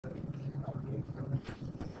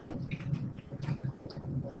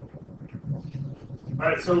All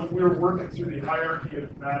right, so we were working through the hierarchy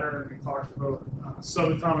of matter, and we talked about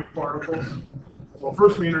subatomic particles. Well,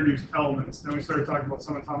 first we introduced elements, then we started talking about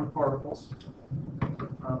subatomic particles.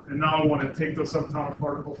 And now I want to take those subatomic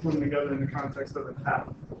particles, put them together in the context of an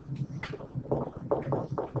atom.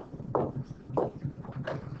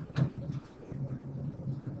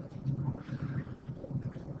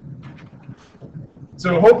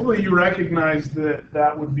 So hopefully you recognize that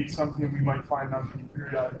that would be something we might find on the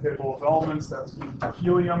periodic table of elements. That's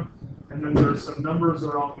helium. And then there's some numbers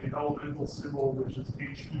around the elemental symbol, which is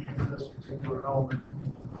He for this particular element.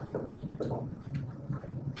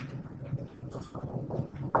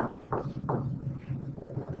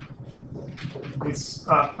 It's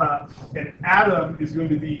an atom is going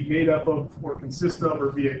to be made up of, or consist of,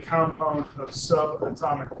 or be a compound of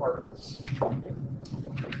subatomic particles.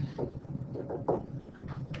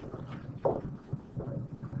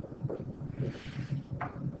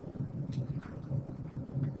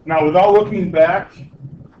 Now, without looking back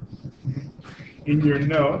in your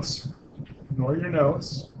notes, ignore your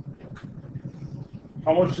notes,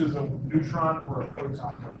 how much is a neutron or a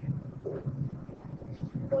proton?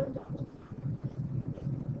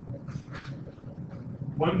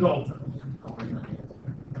 1 delta.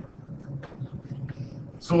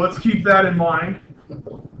 So let's keep that in mind,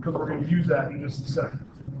 because we're going to use that in just a second.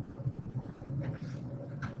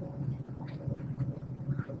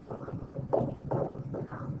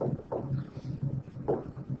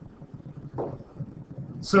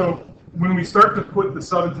 So when we start to put the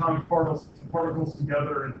subatomic particles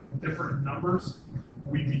together in different numbers,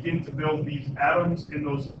 we begin to build these atoms, and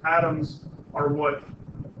those atoms are what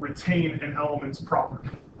retain an element's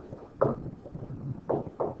property.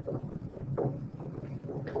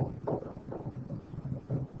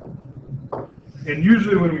 And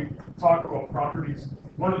usually when we talk about properties,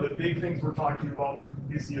 one of the big things we're talking about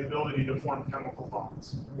is the ability to form chemical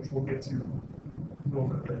bonds, which we'll get to a little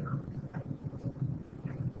bit later.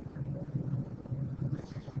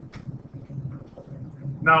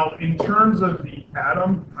 Now, in terms of the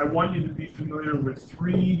atom, I want you to be familiar with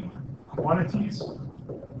 3 quantities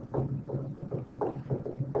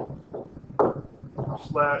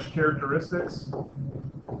 / characteristics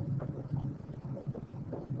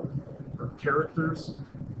or characters.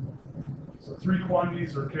 So 3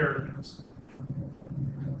 quantities or characters.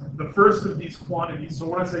 The first of these quantities, so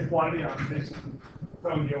when I say quantity, I'm basically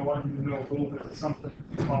telling you I want you to know a little bit of something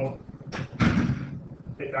about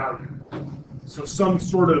a value. So some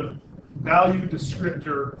sort of value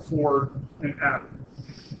descriptor for an atom.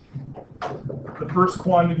 The first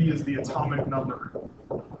quantity is the atomic number.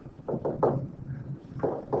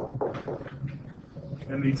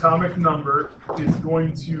 And the atomic number is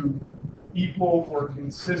going to equal or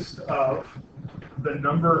consist of the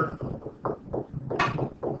number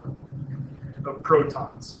of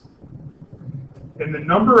protons. And the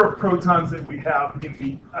number of protons that we have in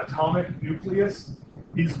the atomic nucleus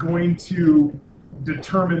is going to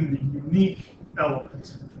determine the unique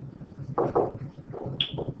element.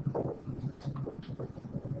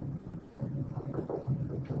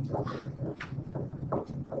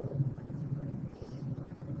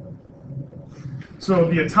 So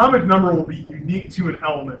the atomic number will be unique to an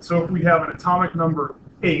element. So if we have an atomic number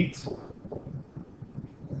 8,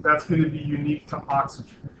 that's going to be unique to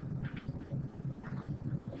oxygen.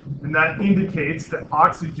 And that indicates that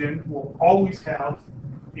oxygen will always have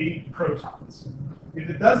 8 protons. If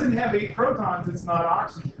it doesn't have 8 protons, it's not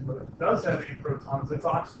oxygen. But if it does have 8 protons, it's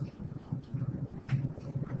oxygen.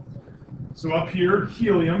 So up here,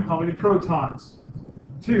 helium, how many protons?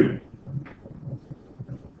 2.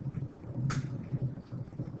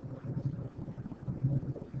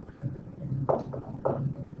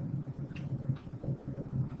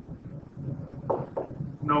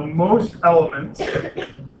 Now, most elements,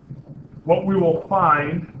 what we will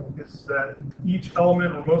find is that each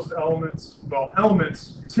element, or most elements, well,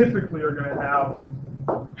 elements typically are going to have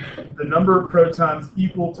the number of protons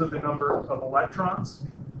equal to the number of electrons,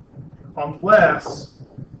 unless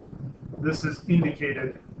this is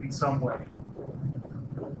indicated in some way.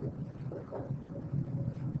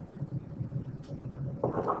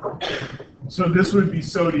 So this would be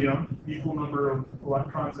sodium, equal number of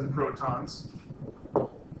electrons and protons.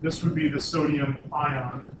 This would be the sodium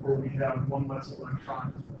ion, where we have 1 less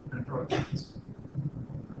electron than protons.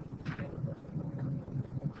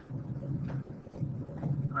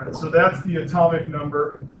 All right, so that's the atomic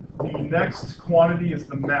number. The next quantity is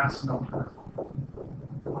the mass number.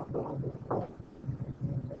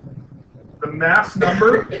 The mass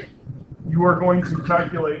number you are going to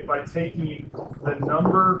calculate by taking the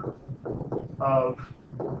number of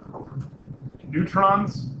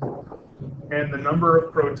neutrons and the number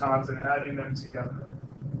of protons and adding them together.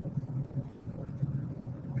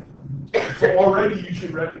 So already you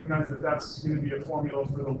should recognize that that's going to be a formula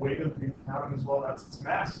for the weight of the atom as well. That's its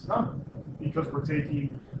mass number, because we're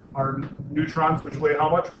taking our neutrons, which weigh how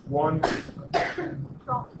much? 1.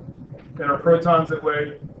 And our protons that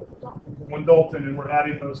weigh 1 Dalton, and we're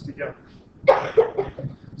adding those together.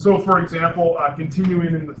 So for example,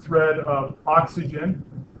 continuing in the thread of oxygen,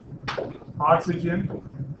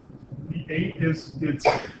 the 8 is its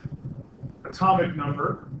atomic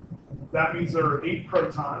number. That means there are 8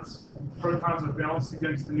 protons. Protons are balanced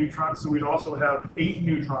against the neutrons, so we'd also have 8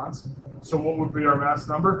 neutrons. So what would be our mass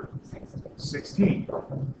number? 16.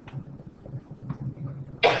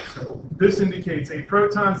 So this indicates 8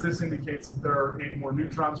 protons. This indicates there are 8 more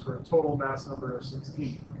neutrons for a total mass number of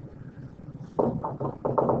 16.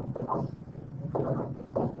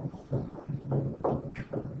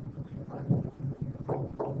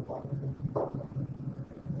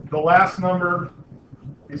 The last number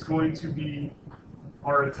is going to be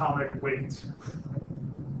our atomic weight.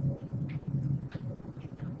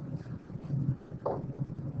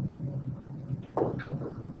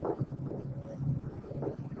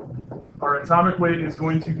 Our atomic weight is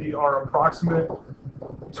going to be our approximate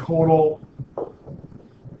total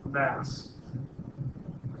mass.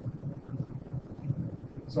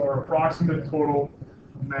 So our approximate total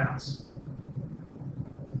mass.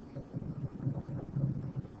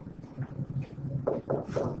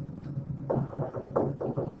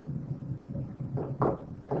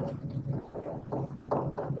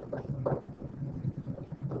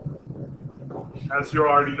 As you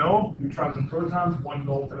already know, neutrons and protons, 1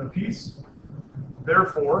 Dalton apiece.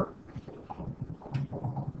 Therefore,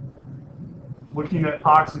 looking at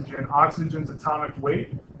oxygen, oxygen's atomic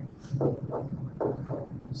weight,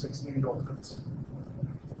 16 Daltons.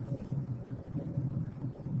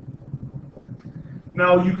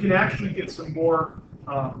 Now, you can actually get some more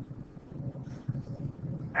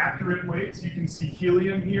accurate weights. You can see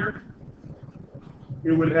helium here.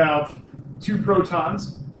 It would have 2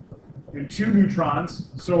 protons and 2 neutrons,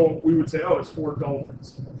 so we would say, oh, it's 4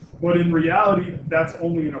 Daltons. But in reality, that's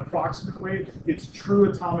only an approximate weight. Its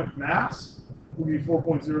true atomic mass will be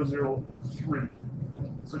 4.003.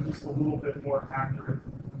 So just a little bit more accurate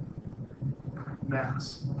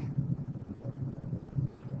mass.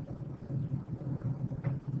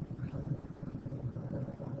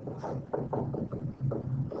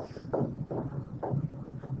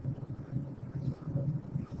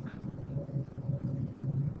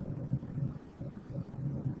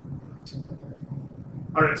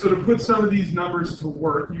 All right, so to put some of these numbers to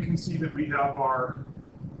work, you can see that we have our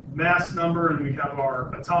mass number and we have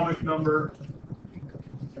our atomic number,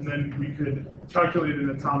 and then we could calculate an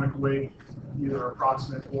atomic weight, either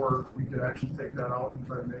approximate, or we could actually take that out and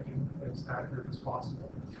try to make it as accurate as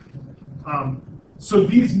possible. So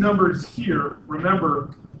these numbers here,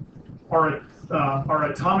 remember, our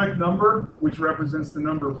atomic number, which represents the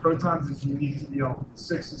number of protons, is unique to the element.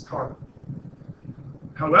 6 is carbon.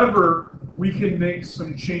 However, we can make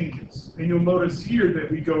some changes. And you'll notice here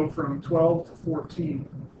that we go from 12 to 14.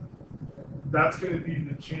 That's going to be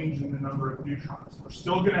the change in the number of neutrons. We're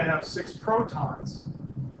still going to have 6 protons.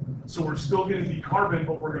 So we're still going to be carbon,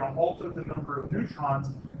 but we're going to alter the number of neutrons,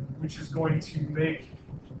 which is going to make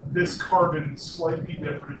this carbon slightly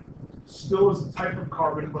different. Still is a type of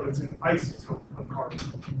carbon, but it's an isotope of carbon.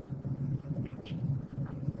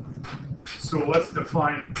 So let's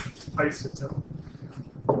define isotope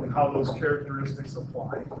and how those characteristics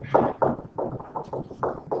apply.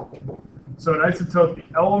 So an isotope, the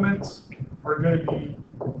elements are going to be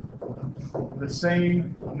the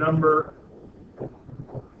same number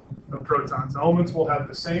of protons. Elements will have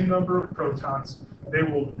the same number of protons. They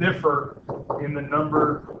will differ in the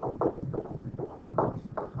number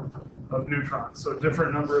of neutrons, so a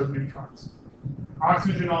different number of neutrons.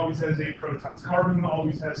 Oxygen always has 8 protons. Carbon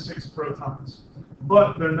always has 6 protons.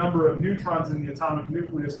 But their number of neutrons in the atomic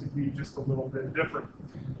nucleus could be just a little bit different.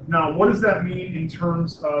 Now, what does that mean in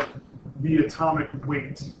terms of the atomic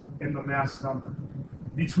weight and the mass number?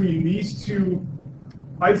 Between these two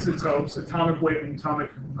isotopes, atomic weight and the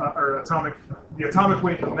atomic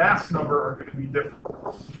weight and the mass number are going to be different.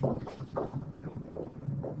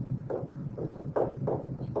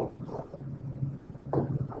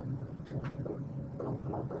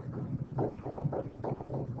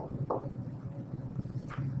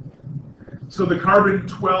 So the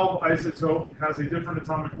carbon-12 isotope has a different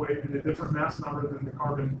atomic weight and a different mass number than the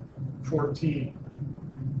carbon-14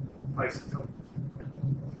 isotope.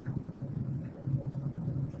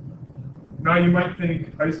 Now you might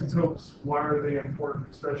think isotopes, why are they important,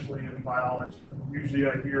 especially in biology? Usually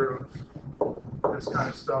I hear of this kind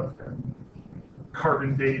of stuff in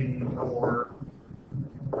carbon dating or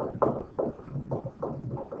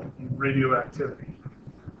radioactivity.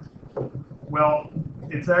 Well,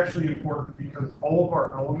 it's actually important because all of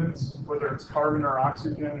our elements, whether it's carbon or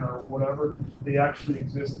oxygen or whatever, they actually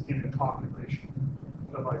exist in a population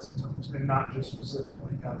of isotopes and not just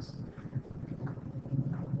specifically as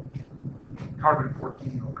carbon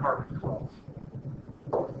 14 or carbon 12.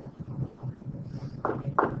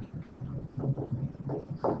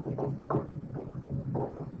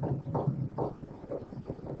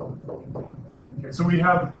 Okay, so we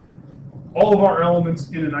have all of our elements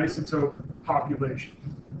in an isotope population.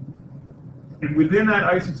 And within that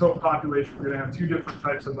isotope population, we're going to have two different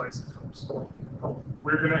types of isotopes.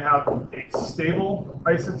 We're going to have a stable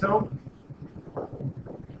isotope,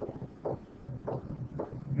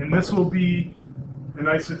 and this will be an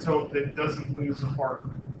isotope that doesn't lose a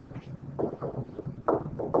particle.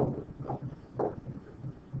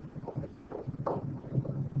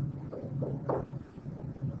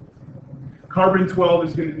 Carbon-12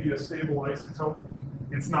 is going to be a stable isotope.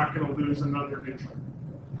 It's not going to lose another neutron.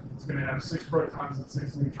 It's going to have 6 protons and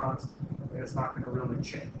 6 neutrons, and it's not going to really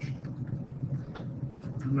change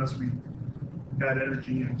unless we add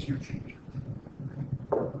energy into change.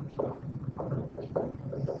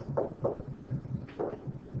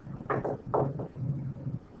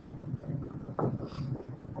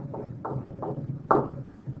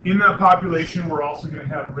 In that population, we're also going to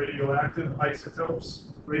have radioactive isotopes.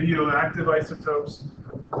 Radioactive isotopes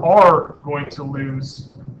are going to lose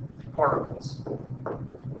particles.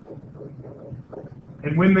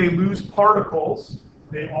 And when they lose particles,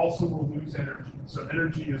 they also will lose energy. So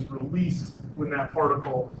energy is released when that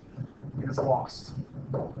particle is lost.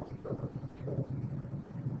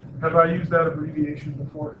 Have I used that abbreviation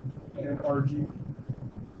before? NRG?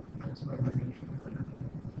 That's my abbreviation.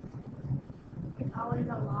 It's always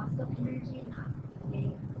a loss of energy, not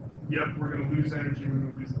gain. Yep, we're going to lose energy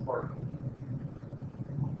when we lose the particle.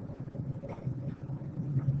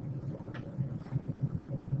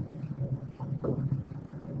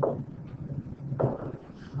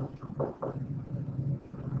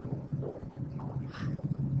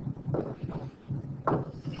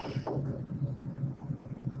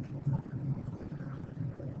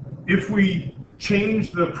 If we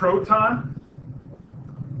change the proton,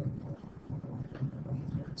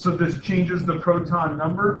 so this changes the proton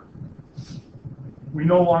number, we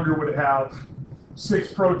no longer would have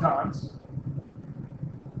 6 protons.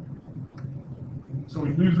 So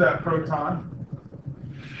we lose that proton,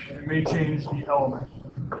 it may change the element.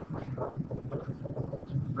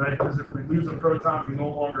 Right? Because if we lose a proton, we no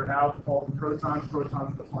longer have all the protons.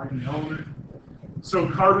 Protons define the element. So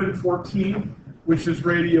carbon-14, which is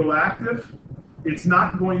radioactive, it's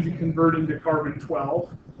not going to convert into carbon-12.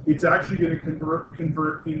 It's actually going to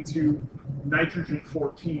convert into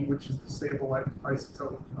nitrogen-14, which is the stable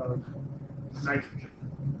isotope of nitrogen.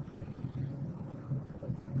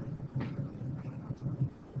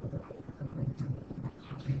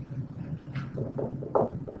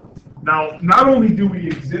 Now, not only do we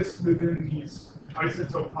exist within these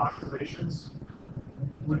isotope populations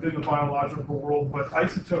within the biological world, but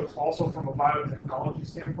isotopes also from a biotechnology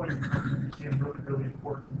standpoint became really, really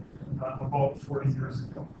important about 40 years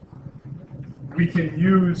ago. We can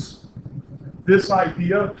use this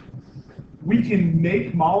idea. We can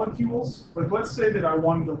make molecules, but let's say that I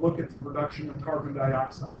wanted to look at the production of carbon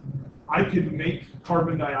dioxide. I could make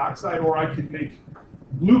carbon dioxide, or I could make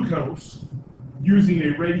glucose using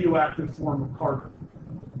a radioactive form of carbon.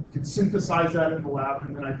 I could synthesize that in the lab,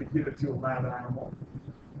 and then I could give it to a lab animal.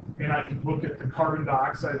 And I could look at the carbon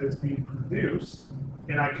dioxide that's being produced,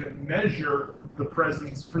 and I could measure the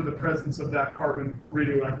presence of that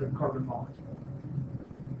radioactive carbon molecule.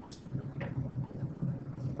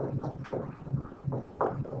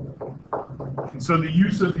 And so the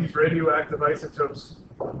use of these radioactive isotopes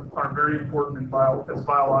are very important as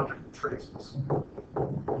biological traces.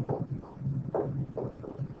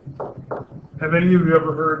 Have any of you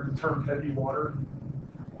ever heard the term heavy water?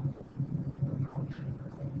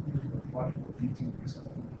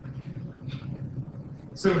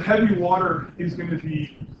 So heavy water is going to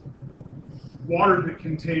be water that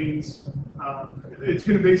contains, it's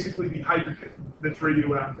going to basically be hydrogen that's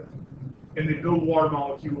radioactive. And they build water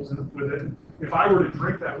molecules with it. If I were to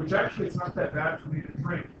drink that, which actually it's not that bad for me to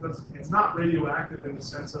drink, it's not radioactive in the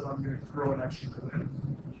sense that I'm going to throw an extra in.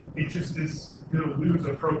 It just is going to lose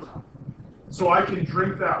a proton. So I can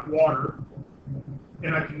drink that water,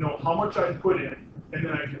 and I can know how much I put in, and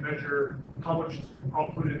then I can measure how much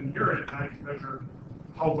output it in urine, and I can measure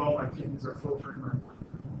how well my kidneys are filtering my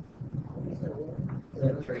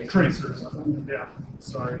tracers. Yeah,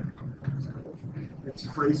 sorry. It's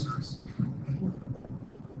tracers.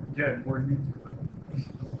 Again, more YouTube.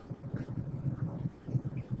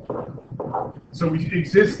 So we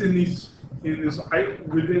exist in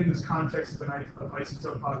within this context of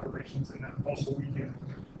isotope populations, and then also we can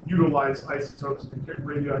utilize isotopes and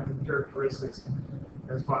radioactive characteristics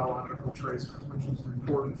as biological tracers, which is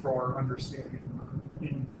important for our understanding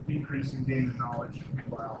in increasing gain of knowledge in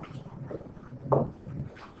biology.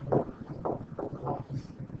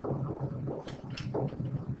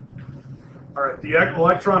 All right, the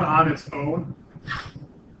electron on its own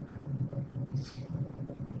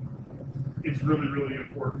is really, really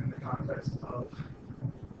important in the context of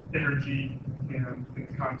energy and in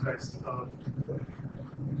the context of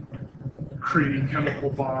creating chemical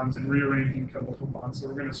bonds and rearranging chemical bonds. So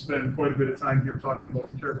we're going to spend quite a bit of time here talking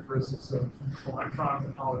about the characteristics of electrons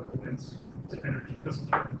and how it relates to energy. Because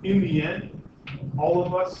in the end, all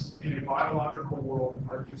of us in a biological world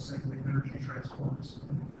are just simply energy transformers.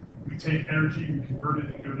 We take energy, we convert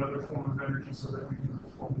it into another form of energy so that we can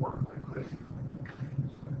perform work like this.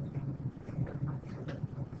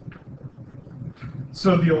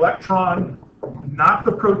 So the electron, not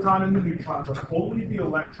the proton and the neutron, but only the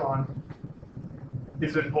electron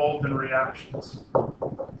is involved in reactions.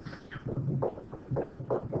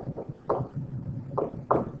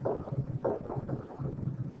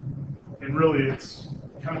 And really it's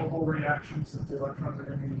chemical reactions that the electrons are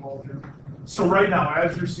going to be involved in. So right now,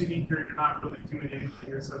 as you're sitting here, you're not really doing anything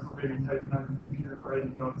here except for maybe typing on your computer, right?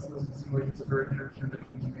 You know, it doesn't seem like it's a very energetic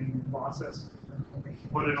engineering process.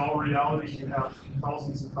 But in all reality, you have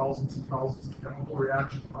thousands and thousands and thousands of chemical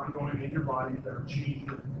reactions ongoing in your body that are changing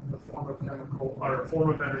the form of chemical or a form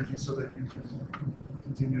of energy so that you can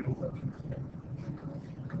continue to live.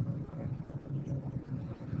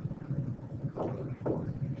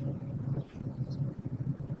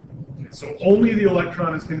 So only the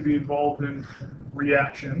electron is going to be involved in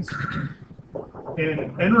reactions,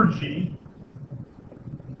 and energy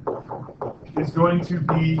is going to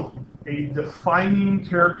be a defining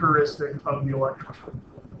characteristic of the electron.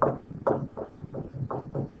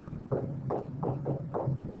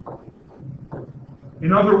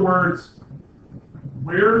 In other words,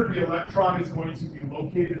 where the electron is going to be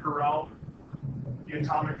located around the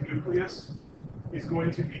atomic nucleus is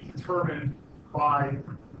going to be determined by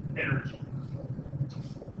energy.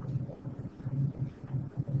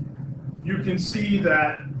 You can see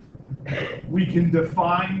that we can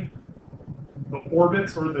define the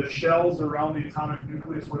orbits or the shells around the atomic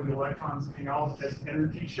nucleus where the electrons hang out as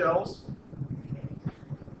energy shells.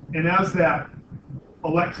 And as that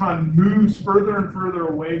electron moves further and further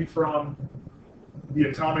away from the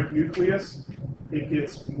atomic nucleus, it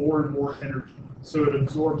gets more and more energy. So it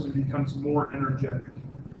absorbs and becomes more energetic.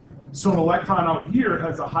 So an electron out here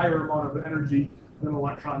has a higher amount of energy than an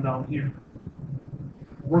electron down here.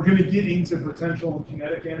 We're going to get into potential and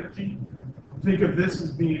kinetic energy. Think of this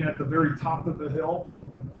as being at the very top of the hill,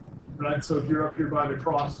 right? So if you're up here by the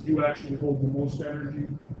cross, you actually hold the most energy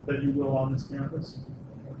that you will on this campus,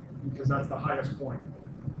 because that's the highest point.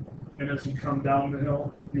 And as you come down the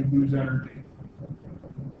hill, you lose energy.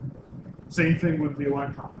 Same thing with the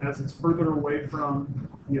electron. As it's further away from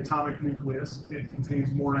the atomic nucleus, it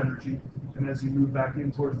contains more energy. And as you move back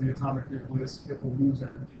in towards the atomic nucleus, it will lose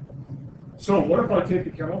energy. So what if I take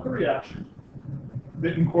a chemical reaction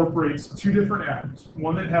that incorporates two different atoms,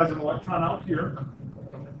 one that has an electron out here,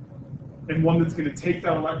 and one that's going to take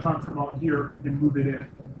that electron from out here and move it in.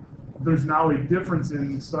 There's now a difference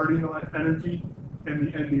in the starting energy and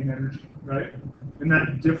the ending energy, right? And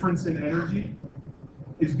that difference in energy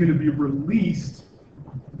is going to be released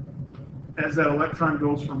as that electron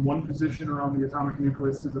goes from one position around the atomic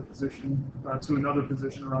nucleus to the position to another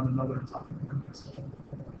position around another atomic nucleus.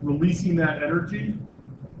 Releasing that energy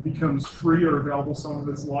becomes free or available. Some of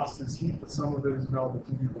it's lost as heat, but some of it is available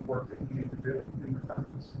to do the work that you need to do in the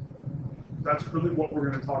campus. That's really what we're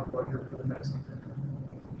going to talk about here for the next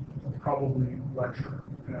probably lecture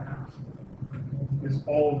and a half. Is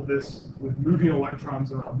all of this with moving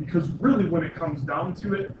electrons around. Because really when it comes down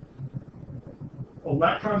to it,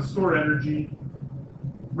 electrons store energy,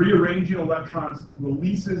 rearranging electrons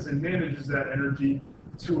releases and manages that energy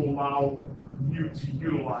to allow you to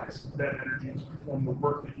utilize that energy to perform the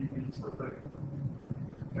work that you need for living.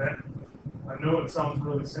 Okay? I know it sounds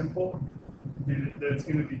really simple, and that it's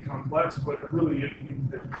going to be complex, but really it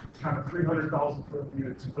means that kind of 300,000 foot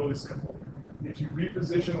view, it's really simple. If you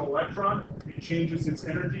reposition an electron, it changes its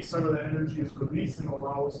energy. Some of that energy is released and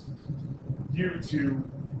allows you to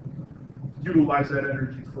utilize that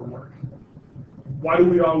energy for work. Why do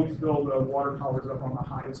we always build water towers up on the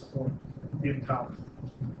highest point in town?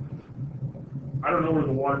 I don't know where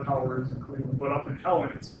the water tower is in Cleveland, but up in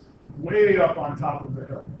Helen, it's way up on top of the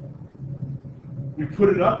hill. We put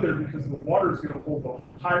it up there because the water is going to hold the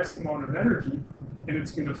highest amount of energy, and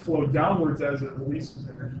it's going to flow downwards as it releases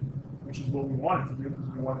energy, which is what we want it to do,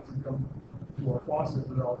 because we want it to come to our faucet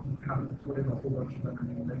without having to put in a whole bunch of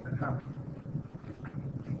energy to make that happen.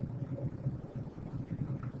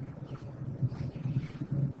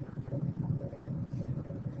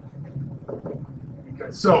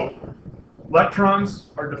 Okay, so electrons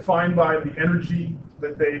are defined by the energy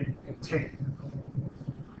that they contain.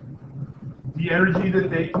 The energy that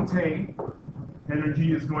they contain,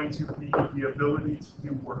 energy is going to be the ability to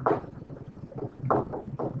do work.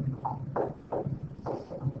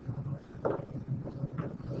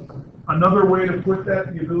 Another way to put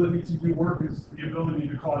that, the ability to do work, is the ability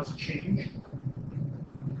to cause change.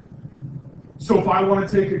 So if I want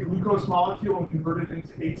to take a glucose molecule and convert it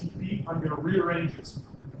into ATP, I'm going to rearrange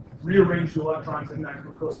the electrons in that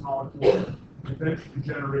glucose molecule, eventually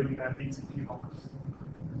generating that ATP molecule,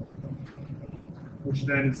 which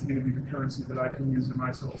then is going to be the currency that I can use in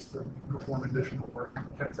my cells to perform additional work: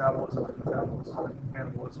 catabolism, metabolism,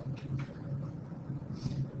 anabolism.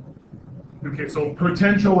 Okay, so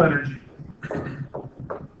potential energy.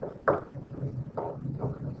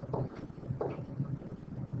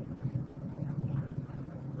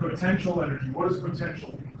 Potential energy. What does potential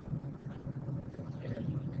mean?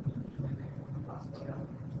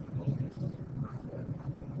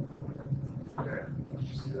 Okay, let's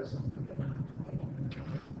just do this.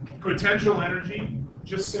 Potential energy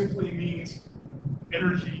just simply means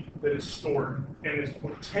energy that is stored and is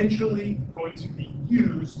potentially going to be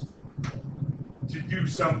used to do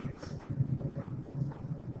something.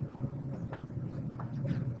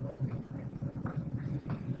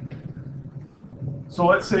 So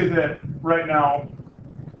let's say that right now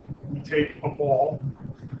we take a ball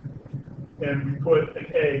and we put an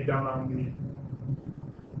egg down on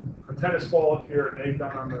a tennis ball up here, an egg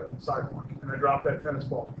down on the sidewalk, and I drop that tennis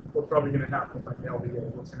ball. What's probably going to happen if I nail the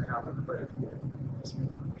egg? What's going to happen if I hit the egg?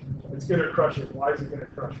 It's going to crush it. Why is it going to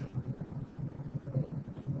crush it?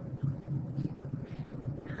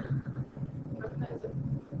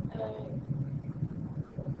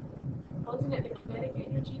 Wasn't it the kinetic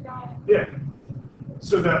energy that? Yeah.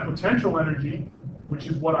 So that potential energy, which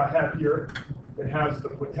is what I have here, it has the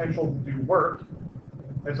potential to do work.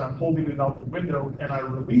 As I'm holding it out the window and I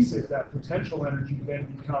release it, that potential energy then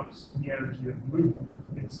becomes the energy of movement.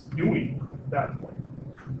 It's doing that point.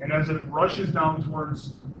 And as it rushes down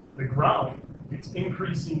towards the ground, it's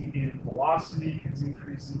increasing in velocity, it's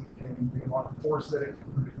increasing in the amount of force that it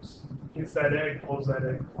can produce. Hits that egg, blows that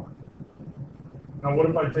egg apart. Now what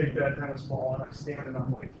if I take that tennis ball and I stand it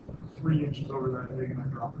on like 3 inches over that egg and I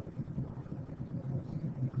drop it?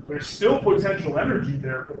 There's still potential energy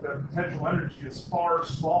there, but that potential energy is far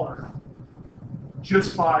smaller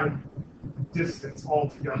just by distance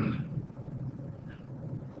altogether.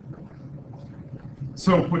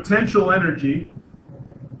 So potential energy,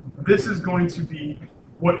 this is going to be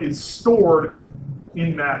what is stored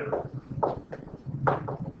in matter.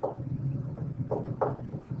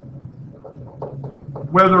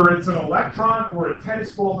 Whether it's an electron or a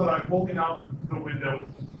tennis ball that I'm holding out the window,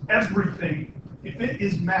 everything, if it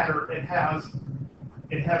is matter, it has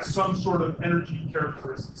some sort of energy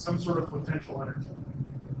characteristic, some sort of potential energy.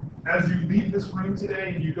 As you leave this room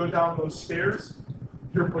today and you go down those stairs,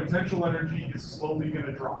 your potential energy is slowly going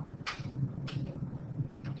to drop.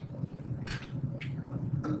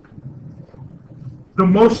 The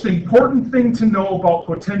most important thing to know about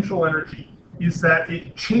potential energy is that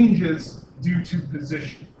it changes due to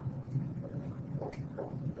position.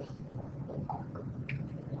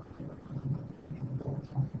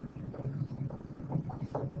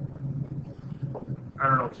 I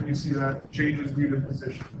don't know, can you see that? Changes due to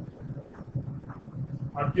position.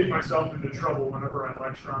 I get myself into trouble whenever I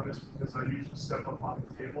lecture on this because I usually step up on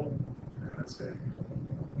the table and I say,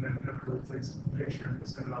 and then everybody takes a picture and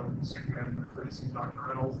send it out on Instagram and crazy Dr.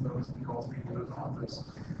 Reynolds knows he calls me to his office.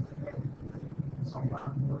 So I'm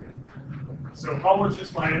not working. So how much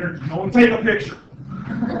is my energy? No one take a picture.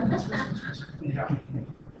 Yeah.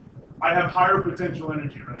 I have higher potential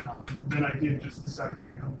energy right now than I did just a second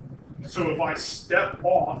ago. So if I step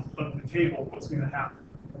off of the table, what's going to happen?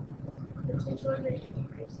 Potential energy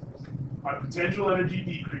decreases. My potential energy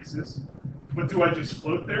decreases. But do I just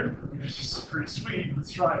float there? It's just pretty sweet.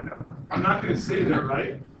 Let's try it now. I'm not going to stay there,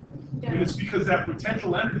 right? Yeah. And it's because that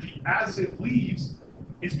potential energy, as it leaves,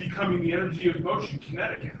 is becoming the energy of motion,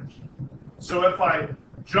 kinetic energy. So if I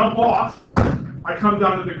Jump off, I come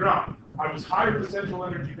down to the ground. I was higher potential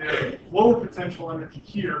energy there, lower potential energy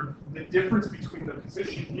here. The difference between the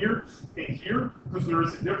position here and here, because there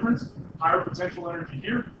is a difference, higher potential energy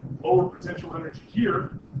here, lower potential energy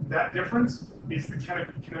here, that difference is the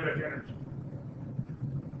kinetic energy.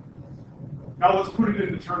 Now let's put it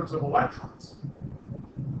into terms of electrons.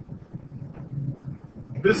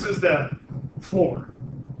 This is that floor.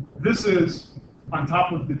 This is on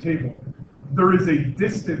top of the table. There is a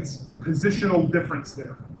distance, positional difference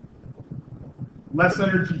there. Less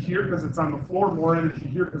energy here because it's on the floor, more energy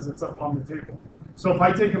here because it's up on the table. So if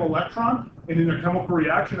I take an electron and in a chemical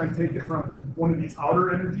reaction, I take it from one of these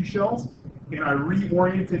outer energy shells and I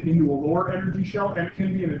reorient it into a lower energy shell, and it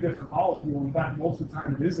can be in a different molecule. In fact, most of the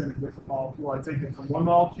time it is in a different molecule. I take it from one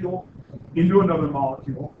molecule into another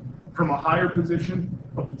molecule, from a higher position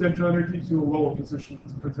of potential energy to a lower position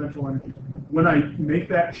of potential energy. When I make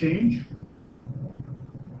that change,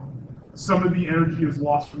 some of the energy is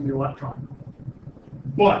lost from the electron.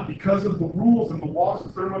 But because of the rules and the laws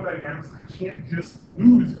of thermodynamics, I can't just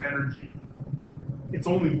lose energy. It's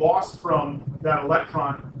only lost from that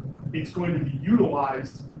electron. It's going to be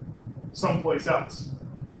utilized someplace else.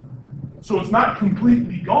 So it's not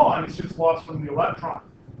completely gone, it's just lost from the electron,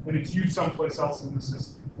 and it's used someplace else in the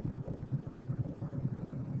system.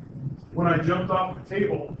 When I jumped off the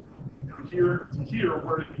table, from here to here,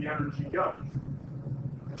 where did the energy go?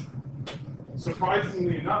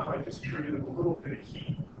 Surprisingly enough, I just created a little bit of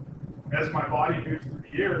heat. As my body moved through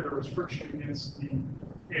the air, there was friction against the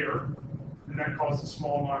air, and that caused a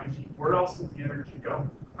small amount of heat. Where else did the energy go?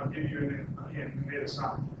 I'll give you a hint. You made a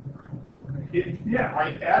sound.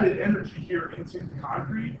 I added energy here into the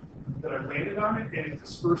concrete that I landed on it, and it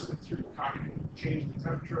dispersed it through the concrete, changed the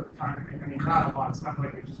temperature of the concrete. I mean, not a lot. It's not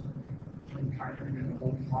like I just put concrete in the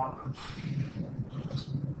whole lot.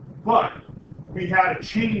 But we had a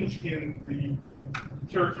change in the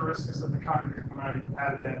characteristics of the concrete when I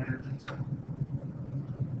added that energy to it.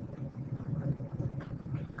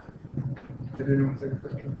 Did anyone take a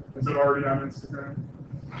picture? Is it already on Instagram?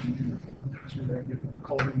 Should I get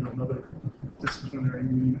called into another disciplinary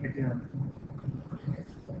meeting again?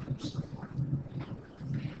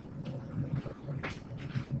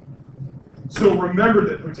 So remember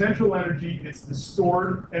that potential energy is the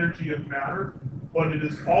stored energy of matter, but it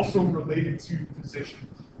is also related to position.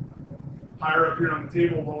 Higher up here on the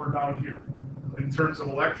table, lower down here. In terms of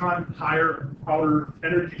electron, higher outer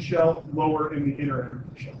energy shell, lower in the inner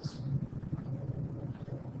energy shells.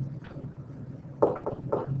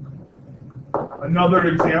 Another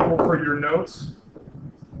example for your notes.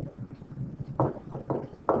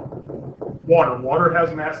 Water. Water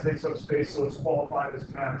has mass, takes up space, so it's qualified as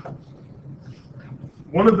matter.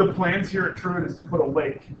 One of the plans here at Truett is to put a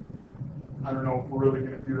lake. I don't know if we're really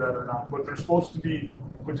going to do that or not, but there's supposed to be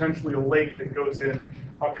potentially a lake that goes in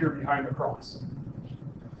up here behind the cross.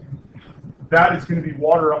 That is going to be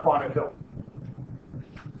water up on a hill.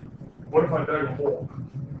 What if I dug a hole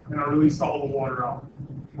and I released all the water out?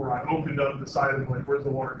 Where I opened up the side of the lake, where's the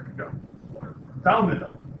water going to go? Down the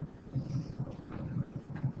hill.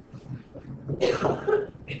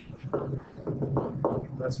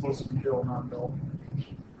 That's supposed to be hill, not mill.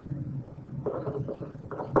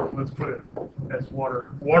 Let's put it as water.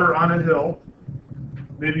 Water on a hill.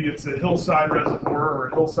 Maybe it's a hillside reservoir or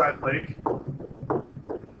a hillside lake.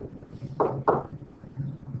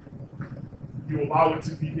 You allow it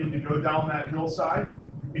to begin to go down that hillside.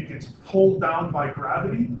 It gets pulled down by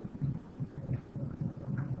gravity.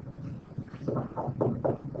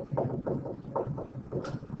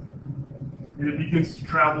 And it begins to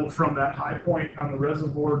travel from that high point on the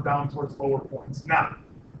reservoir down towards lower points. Now,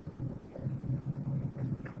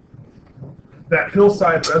 that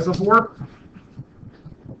hillside reservoir,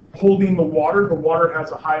 holding the water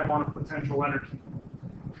has a high amount of potential energy.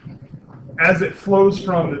 As it flows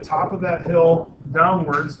from the top of that hill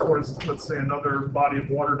downwards towards, let's say, another body of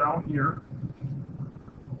water down here,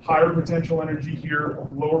 higher potential energy here,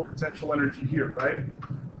 lower potential energy here, right?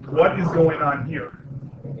 What is going on here?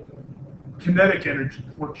 Kinetic energy.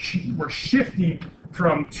 We're shifting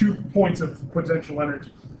from 2 points of potential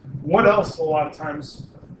energy. What else a lot of times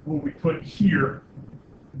will we put here?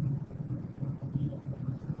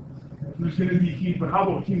 There's going to be heat, but how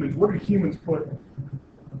about humans? What do humans put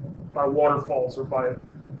by waterfalls or by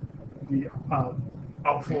the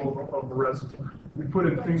outflow of the reservoir? We put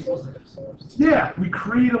in things. Yeah, we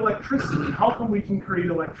create electricity. How come we can create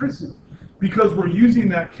electricity? Because we're using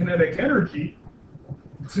that kinetic energy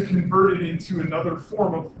to convert it into another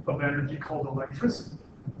form of energy called electricity.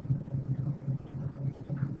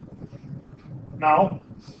 Now,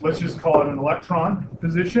 let's just call it an electron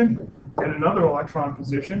position. at another electron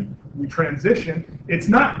position. We transition. It's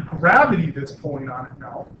not gravity that's pulling on it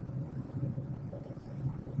now.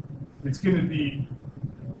 It's going to be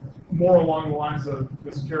more along the lines of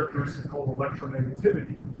this characteristic called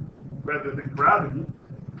electronegativity rather than gravity.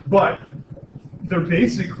 But they're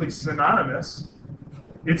basically synonymous.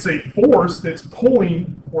 It's a force that's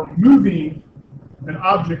pulling or moving an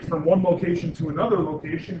object from one location to another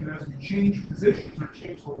location, and as we change positions or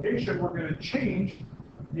change location, we're going to change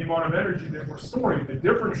the amount of energy that we're storing. The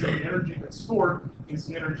difference in the energy that's stored is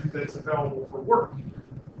the energy that's available for work.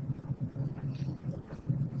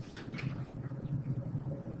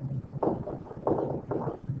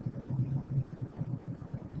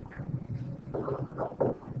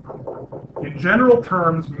 In general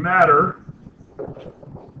terms, matter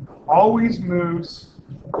always moves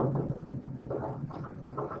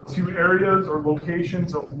to areas or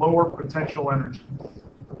locations of lower potential energy.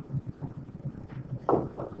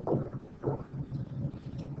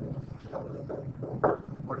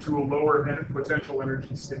 Or to a lower potential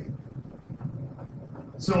energy state.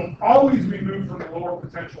 So always we move from a lower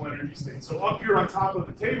potential energy state. So up here on top of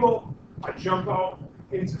the table, I jump out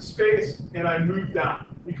into space and I move down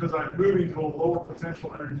because I'm moving to a lower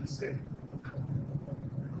potential energy state.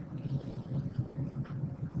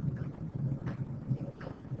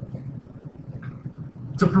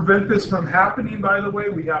 To prevent this from happening, by the way,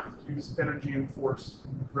 we have to use energy and force,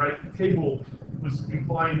 right? The table was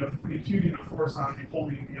imputing a force on me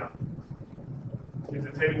holding me up. If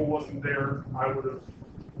the table wasn't there, I would have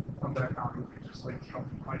come back down with me, just like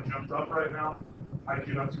jumping. If I jumped up right now, I'd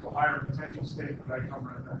get up to a higher potential state, but I'd come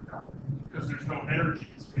right back down. Because there's no energy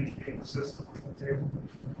that's being in the system on the table.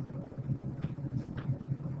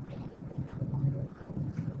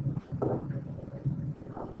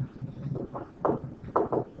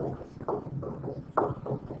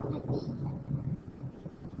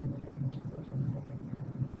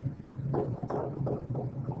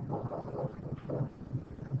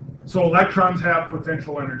 So electrons have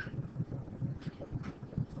potential energy.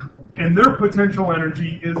 And their potential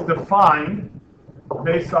energy is defined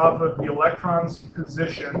based off of the electron's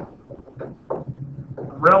position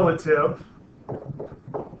relative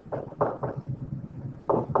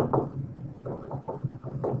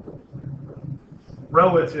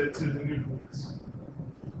to the nucleus.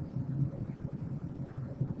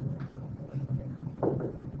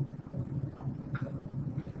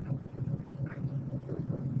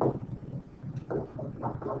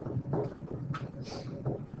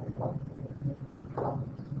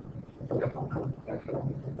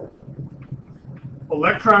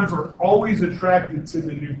 Electrons are always attracted to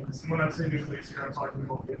the nucleus. And when I say nucleus here, I'm talking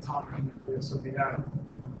about the atomic nucleus of the atom.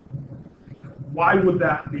 Why would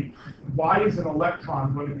that be? Why is an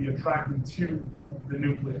electron going to be attracted to the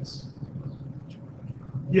nucleus?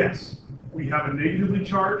 Yes, we have a negatively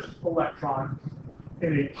charged electron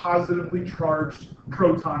and a positively charged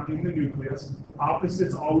proton in the nucleus.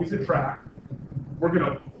 Opposites always attract. We're going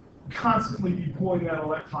to constantly be pulling that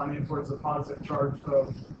electron in towards the positive charge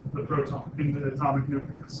of the proton in the atomic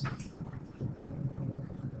nucleus.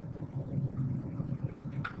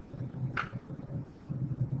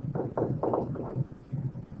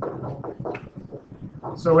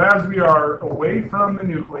 So as we are away from the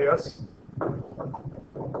nucleus,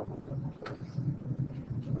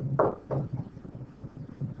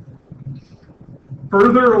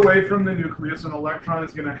 further away from the nucleus, an electron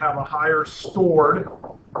is going to have a higher stored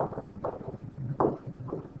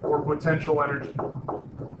or potential energy.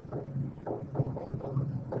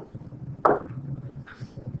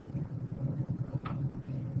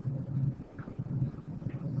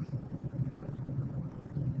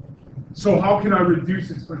 So how can I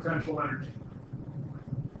reduce its potential energy?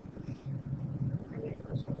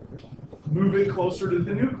 Move it closer to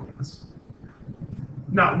the nucleus.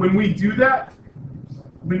 Now, when we do that,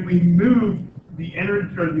 when we move the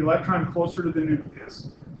energy or the electron closer to the nucleus,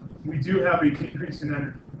 we do have a decrease in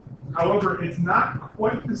energy. However, it's not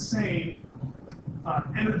quite the same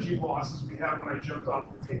energy loss as we had when I jumped off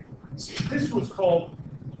the table. See, this was called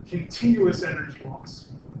continuous energy loss.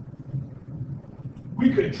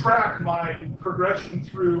 We could track my progression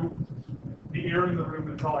through the air in the room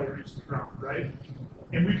until I reached the ground, right?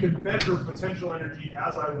 And we could measure potential energy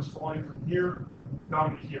as I was falling from here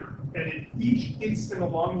down to here. And in each instant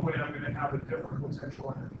along the way, I'm going to have a different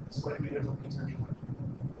potential energy, a slightly different potential energy.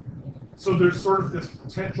 So there's sort of this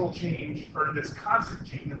potential change, or this constant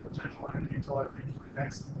change in potential energy until I reach my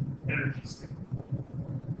next energy state.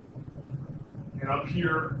 And up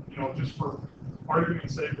here, just for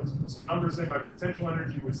argument's sake, let's put some numbers in. My potential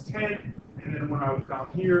energy was 10, and then when I was down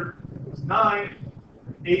here, it was 9,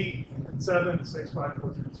 8, 7, 6, 5,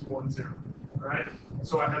 4, 3, 2, 1, 0. All right?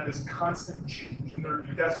 So I had this constant change, and there are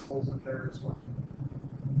decimals in there as well.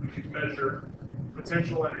 We could measure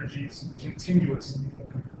potential energies continuously.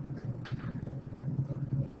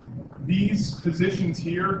 These positions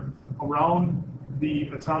here around the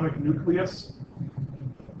atomic nucleus,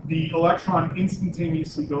 the electron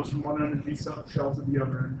instantaneously goes from one energy shell to the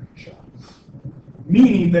other energy shell.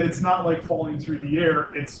 Meaning that it's not like falling through the air,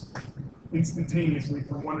 it's instantaneously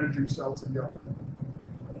from one energy shell to the other.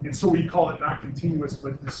 And so we call it not continuous,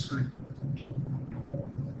 but discrete.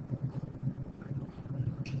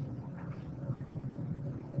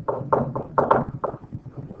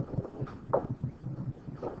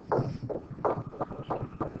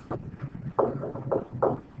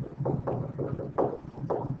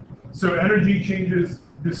 So energy changes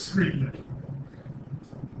discretely.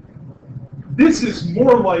 This is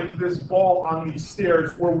more like this ball on these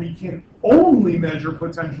stairs where we can only measure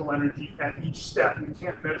potential energy at each step. We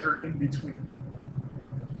can't measure in between.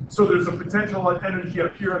 So there's a potential energy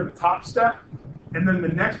up here at the top step, and then the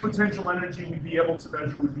next potential energy we'd be able to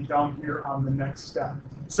measure would be down here on the next step.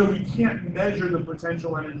 So we can't measure the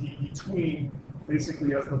potential energy between,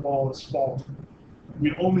 basically, as the ball is falling.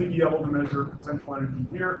 We'd only be able to measure potential energy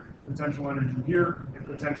here, potential energy here, and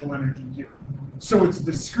potential energy here. So it's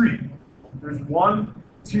discrete. There's 1,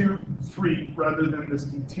 2, 3, rather than this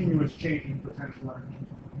continuous change in potential energy,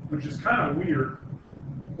 which is kind of weird,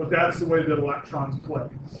 but that's the way that electrons play.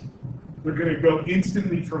 They're going to go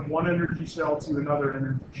instantly from one energy shell to another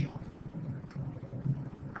energy shell.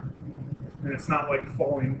 And it's not like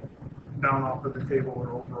falling down off of the table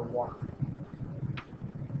or over water.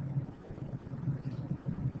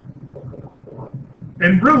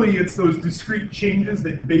 And really, it's those discrete changes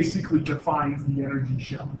that basically defines the energy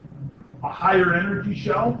shell. A higher energy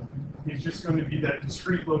shell is just going to be that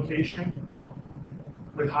discrete location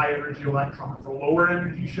with high energy electrons. A lower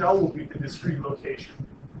energy shell will be the discrete location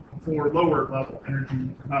for lower level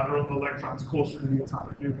energy or electrons closer to the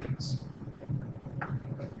atomic nucleus.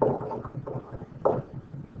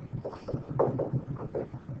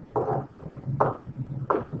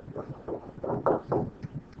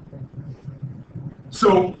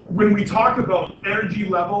 So when we talk about energy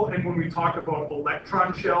level and when we talk about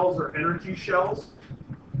electron shells or energy shells,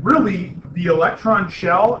 really the electron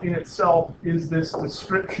shell in itself is this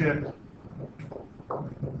description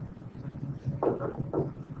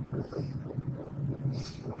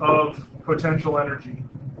of potential energy.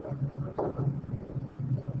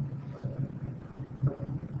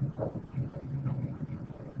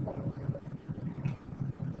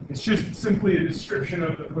 It's just simply a description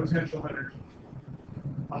of the potential energy.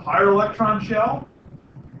 A higher electron shell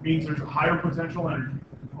means there's a higher potential energy.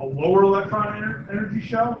 A lower electron energy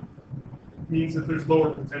shell means that there's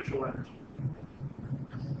lower potential energy.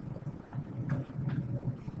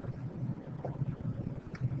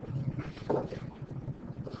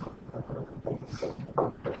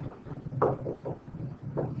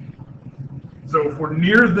 So if we're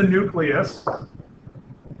near the nucleus,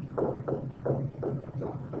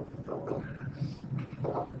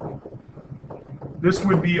 this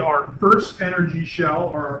would be our first energy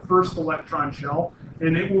shell, or our first electron shell,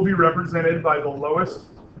 and it will be represented by the lowest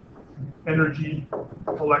energy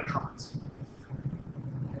electrons.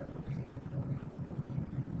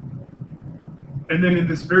 And then in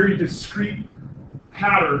this very discrete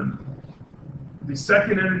pattern, the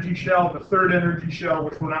second energy shell, the third energy shell,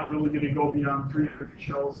 which we're not really going to go beyond 3 energy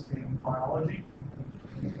shells in biology,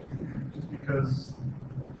 just because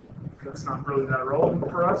that's not really that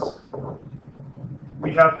relevant for us.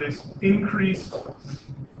 We have this increased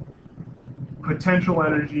potential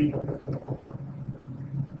energy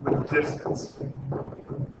with distance.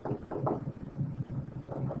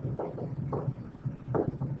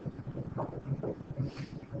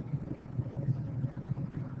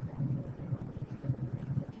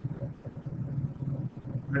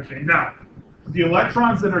 Okay, now, the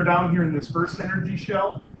electrons that are down here in this first energy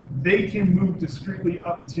shell, they can move discretely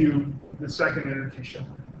up to the second energy shell.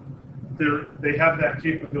 They have that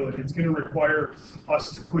capability. It's going to require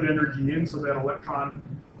us to put energy in so that electron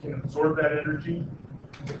can absorb that energy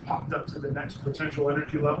and get popped up to the next potential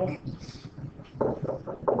energy level.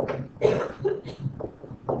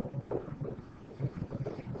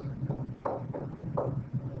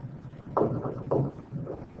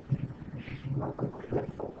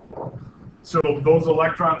 So those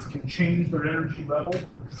electrons can change their energy level.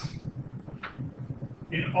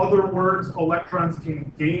 In other words, electrons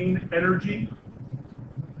can gain energy.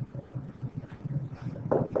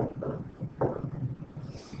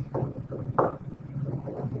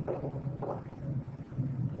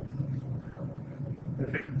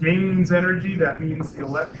 If it gains energy, that means the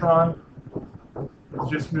electron has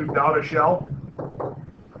just moved out of shell,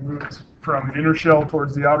 moved from an inner shell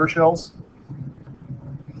towards the outer shells.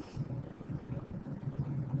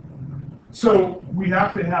 So we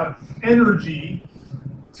have to have energy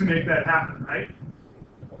to make that happen, right?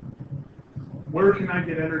 Where can I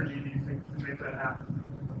get energy, do you think, to make that happen?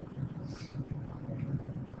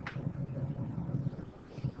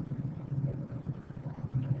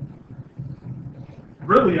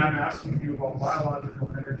 Really, I'm asking you about biological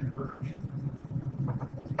energy production.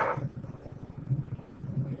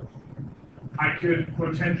 I could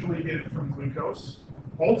potentially get it from glucose.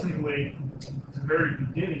 Ultimately, at the very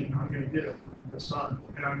beginning, I'm going to get it from the sun,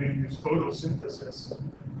 and I'm going to use photosynthesis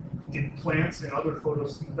in plants and other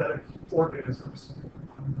photosynthetic organisms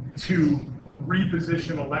to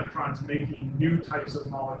reposition electrons, making new types of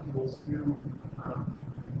molecules, new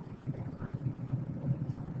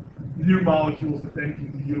molecules that then can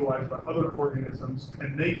be utilized by other organisms,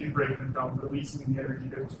 and they can break them down, releasing the energy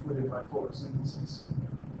that was put in by photosynthesis.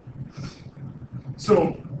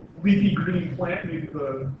 So, leafy green plant, maybe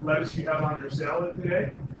the lettuce you have on your salad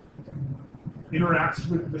today, interacts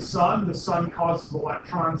with the sun causes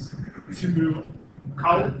electrons to move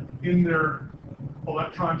out in their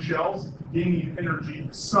electron shells, gaining energy.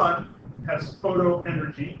 The sun has photo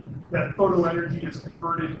energy. That photo energy is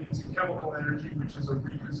converted into chemical energy, which is a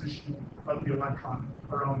repositioning of the electron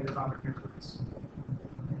around the atomic nucleus.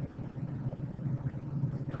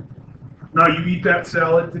 Now you eat that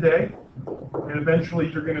salad today, and eventually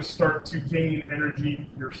you're going to start to gain energy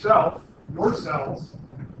yourself. Your cells,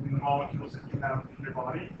 and the molecules that you have in your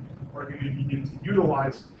body, are going to begin to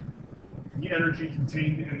utilize the energy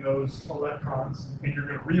contained in those electrons, and you're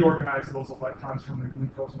going to reorganize those electrons from the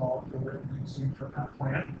glucose molecule that you consumed from that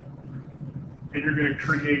plant, and you're going to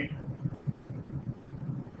create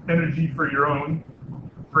energy for your own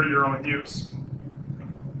use.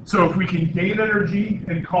 So if we can gain energy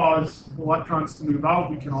and cause electrons to move out,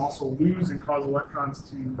 we can also lose and cause electrons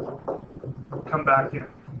to come back in.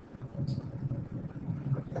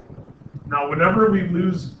 Now, whenever we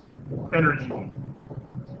lose energy,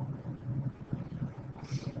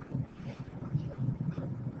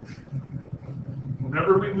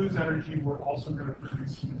 we're also going to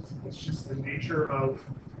produce heat. It's just the nature of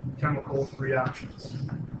chemical reactions.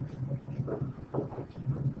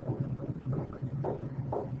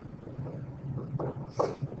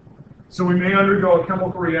 So we may undergo a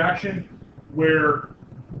chemical reaction where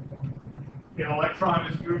an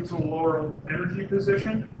electron is moved to a lower energy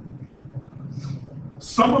position.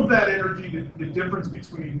 Some of that energy, the difference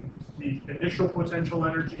between the initial potential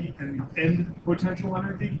energy and the end potential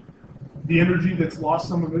energy, the energy that's lost,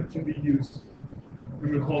 some of it can be used. We're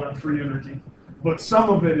going to call that free energy. But some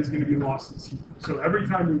of it is going to be lost as heat. So every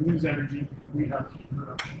time we lose energy, we have heat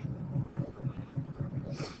production.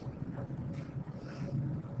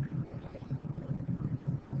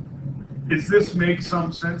 Does this make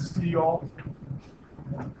some sense to you all?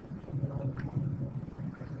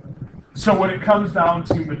 So when it comes down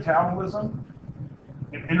to metabolism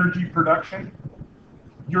and energy production,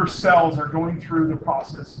 your cells are going through the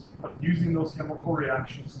process of using those chemical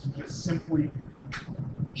reactions to just simply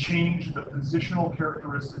change the positional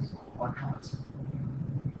characteristics of electrons.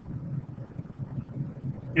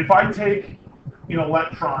 If I take an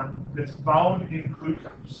electron that's bound in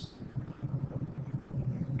glucose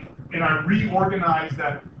and I reorganize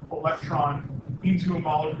that electron into a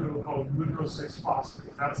molecule called glucose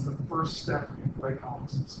 6-phosphate. That's the first step in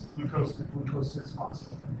glycolysis, glucose to glucose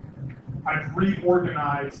 6-phosphate. I've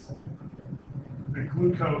reorganized the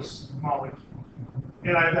glucose molecule,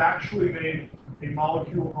 and I've actually made a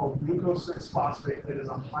molecule called glucose 6-phosphate that is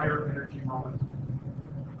a higher energy molecule.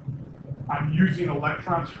 I'm using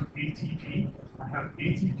electrons from ATP. I have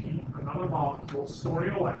ATP, another molecule,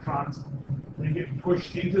 storing electrons. They get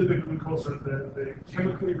pushed into the glucose, or the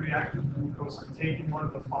chemically reactive glucose. I'm taking one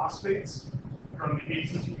of the phosphates from the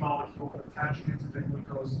ATP molecule, attaching it to the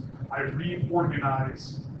glucose. I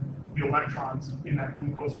reorganize the electrons in that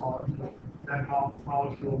glucose molecule. That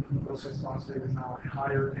molecule, glucose 6-phosphate, is now a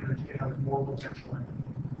higher energy. It has more potential energy.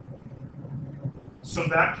 So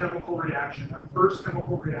that chemical reaction, that first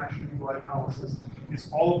chemical reaction in glycolysis, is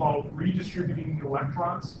all about redistributing the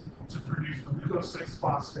electrons to produce glucose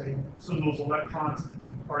 6-phosphate, so those electrons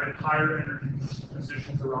are in higher energy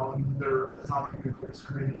positions around their atomic nucleus,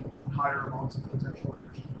 creating higher amounts of potential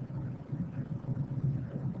energy.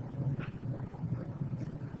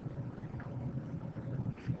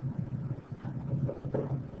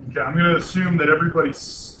 Okay, I'm going to assume that everybody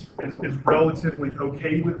is relatively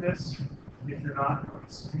okay with this. If you're not,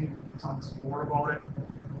 let's talk some more about it.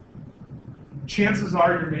 chances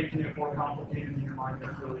are you're making it more complicated in your mind than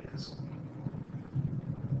it really is.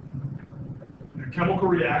 In a chemical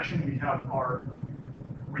reaction, we have our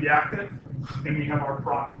reactant and we have our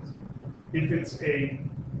product. If it's a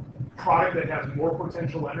product that has more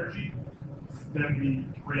potential energy than the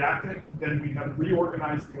reactant, then we have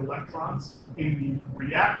reorganized the electrons in the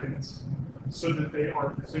reactants so that they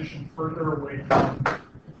are positioned further away from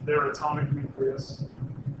their atomic nucleus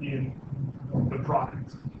in the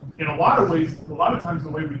product. In a lot of ways, a lot of times the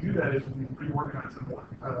way we do that is we reorganize a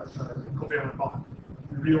covalent bond.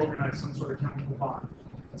 We reorganize some sort of chemical bond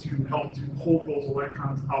to help to hold those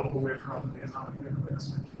electrons out of the way from the atomic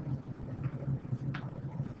nucleus.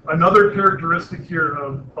 Another characteristic here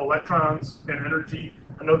of electrons and energy,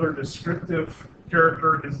 another descriptive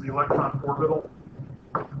character is the electron orbital.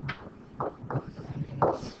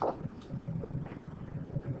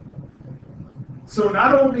 So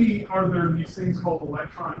not only are there these things called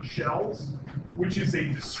electron shells, which is a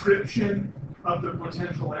description of the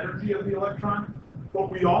potential energy of the electron,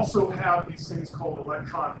 but we also have these things called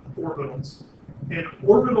electron orbitals. And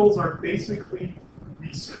orbitals are basically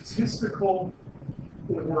the statistical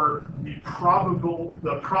or the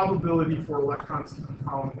probability for electrons to be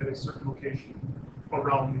found at a certain location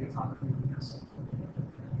around the atomic nucleus.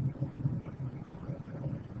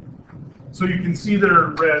 So you can see there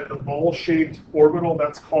in red, the ball-shaped orbital,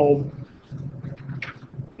 that's called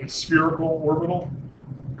a spherical orbital.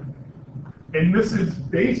 And this is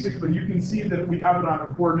basically, you can see that we have it on a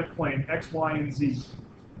coordinate plane, x, y, and z.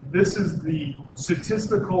 This is the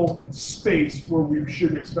statistical space where we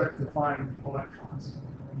should expect to find electrons.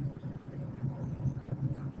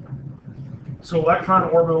 So electron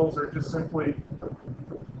orbitals are just simply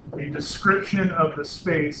a description of the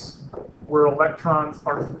space where electrons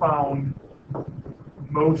are found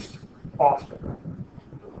most often.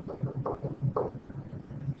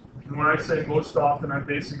 And when I say most often, I'm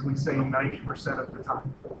basically saying 90% of the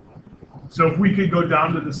time. So if we could go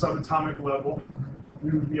down to the subatomic level,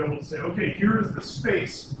 we would be able to say, okay, here is the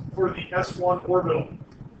space for the S1 orbital.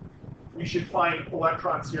 We should find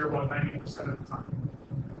electrons here about 90% of the time.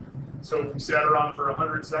 So if we sat around for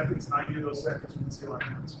 100 seconds, 90 of those seconds, we can see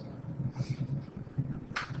electrons.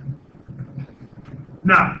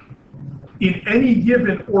 Now, in any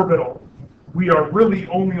given orbital, we are really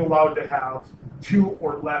only allowed to have 2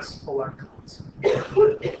 or less electrons.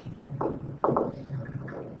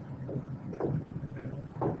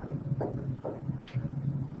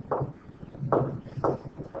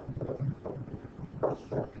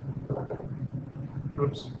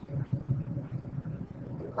 Oops.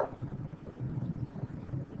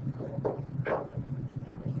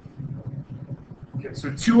 Okay,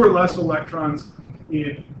 so 2 or less electrons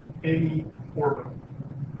in any orbital.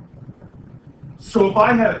 So if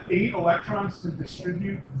I have 8 electrons to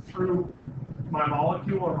distribute through my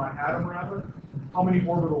molecule, or my atom rather, how many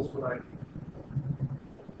orbitals would I need?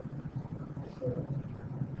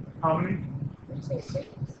 How many? Did you say 6?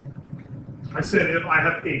 I said if I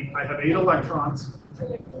have 8. I have 8 electrons.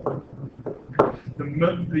 I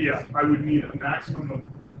would need a maximum of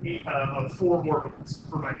 4 orbitals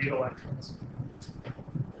for my 8 electrons.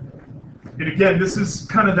 And again, this is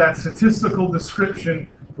kind of that statistical description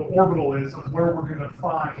the orbital is of where we're going to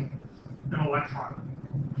find an electron.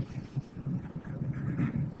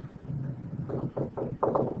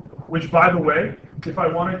 Which, by the way, if I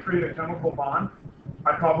want to create a chemical bond,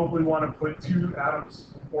 I probably want to put 2 atoms,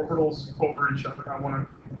 orbitals, over each other. I want to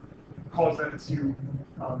cause them to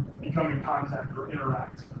become in contact or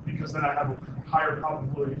interact, because then I have a higher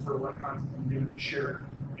probability for electrons to be shared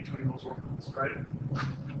between those orbitals, right?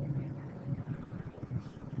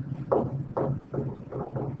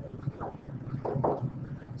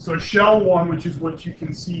 So shell 1, which is what you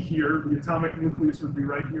can see here, the atomic nucleus would be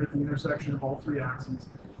right here at the intersection of all 3 axes.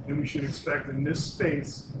 And we should expect in this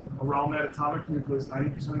space, around that atomic nucleus,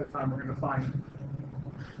 90% of the time, we're going to find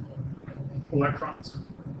electrons.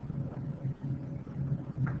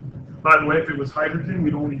 By the way, if it was hydrogen,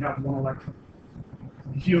 we'd only have 1 electron.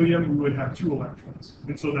 Helium, we would have 2 electrons.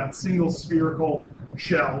 And so that single spherical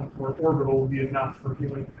shell or orbital would be enough for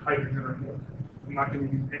hydrogen or helium. I'm not going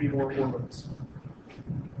to use any more orbitals.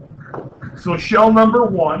 So shell number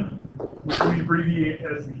 1, which we abbreviate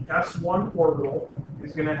as the S1 orbital,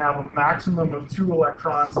 is going to have a maximum of 2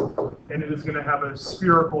 electrons, and it is going to have a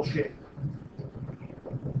spherical shape.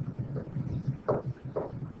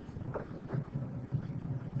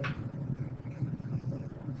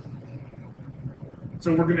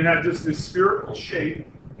 So we're going to have just this spherical shape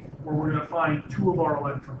where we're going to find 2 of our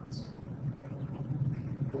electrons.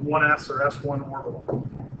 The 1s or S1 orbital.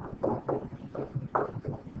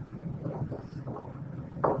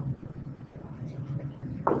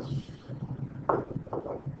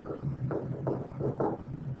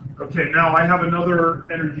 Okay, now I have another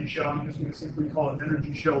energy shell. I'm just going to simply call it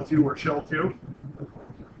energy shell 2 or shell 2.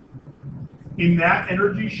 In that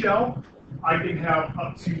energy shell, I can have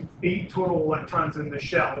up to 8 total electrons in the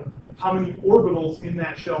shell. How many orbitals in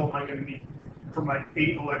that shell am I going to need for my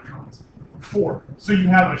 8 electrons? 4. So you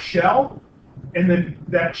have a shell, and then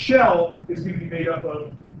that shell is going to be made up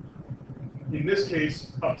of, in this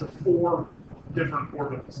case, up to 4 different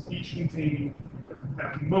orbitals, each containing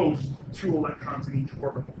at most 2 electrons in each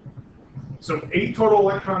orbital. So 8 total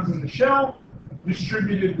electrons in the shell,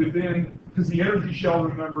 distributed within, because the energy shell,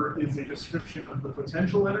 remember, is a description of the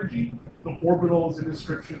potential energy. The orbital is a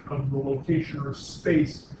description of the location or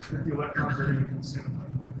space that the electrons are going to consume.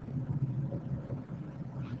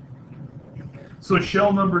 So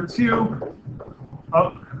shell number 2,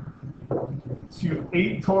 up to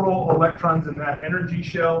 8 total electrons in that energy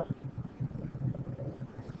shell.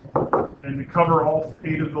 And to cover all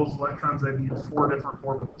 8 of those electrons, I need 4 different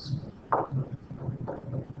orbitals.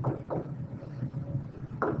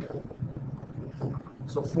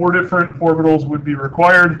 So 4 different orbitals would be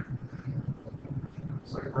required.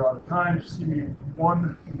 So we're out of time. Just give me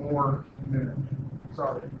 1 more minute.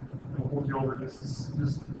 Sorry, we'll hold you over just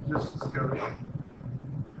a go.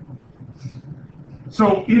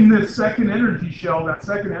 So in this second energy shell, that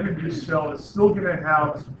second energy shell is still going to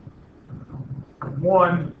have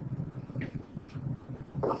 1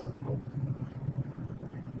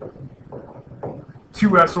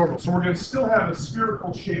 2s orbital. So we're going to still have a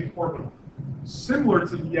spherical shaped orbital, similar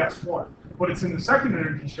to the S1, but it's in the second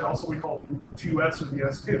energy shell, so we call it 2s or the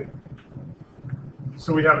S2.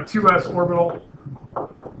 So we have a 2s orbital,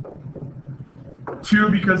 2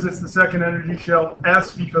 because it's the second energy shell,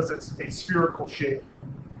 S because it's a spherical shape.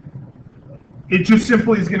 It just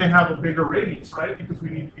simply is going to have a bigger radius, right? Because we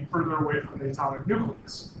need to be further away from the atomic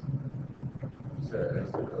nucleus.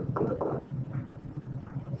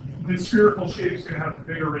 The spherical shape is going to have a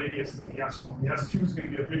bigger radius than the S1. The S2 is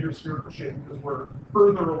going to be a bigger spherical shape because we're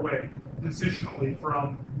further away positionally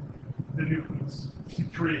from the nucleus to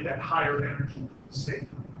create that higher energy state.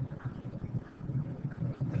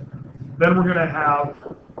 Then we're going to have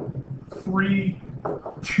 3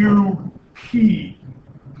 2p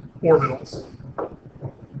orbitals.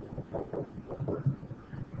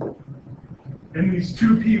 In these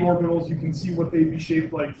 2p orbitals, you can see what they'd be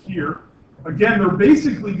shaped like here. Again, they're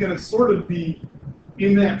basically going to sort of be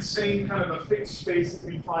in that same kind of a fixed space that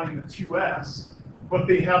we find in the 2s, but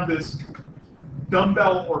they have this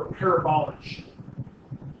dumbbell or parabolic shape.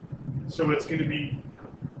 So it's going to be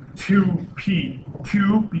 2p,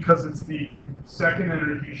 2 because it's the second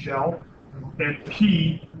energy shell, and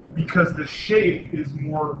p because the shape is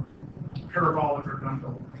more parabolic or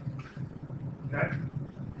dumbbell. Okay?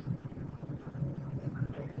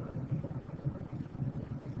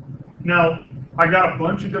 Now, I got a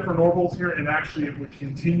bunch of different orbitals here, and actually it would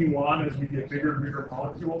continue on as we get bigger and bigger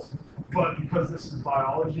molecules, but because this is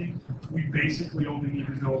biology, we basically only need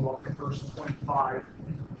to know about the first 25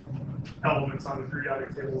 elements on the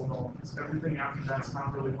periodic table of elements. Everything after that's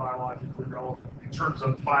not really biologically relevant in terms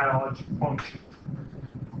of biology function.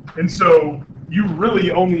 And so you really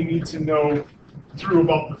only need to know through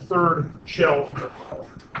about the third shell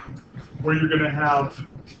where you're going to have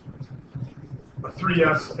a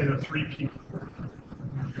 3s and a 3p.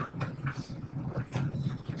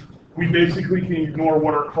 We basically can ignore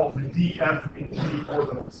what are called the D, F, and G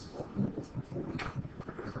orbitals.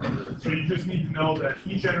 So you just need to know that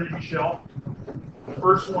each energy shell, the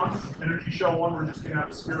first one, energy shell 1, we're just going to have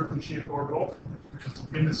a spherically shaped orbital.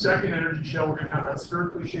 In the second energy shell, we're going to have that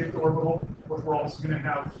spherically shaped orbital, but we're also going to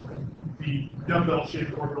have the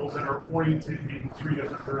dumbbell-shaped orbitals that are oriented in 3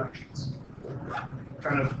 different directions.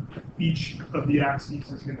 Kind of each of the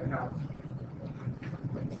axes is going to have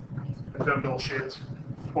a dumbbell-shaped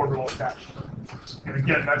orbital attached. And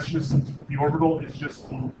again, that's just, the orbital is just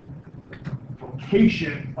the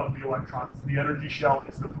location of the electrons. The energy shell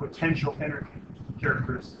is the potential energy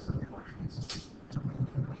characteristics of the electrons.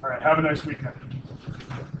 All right, have a nice weekend.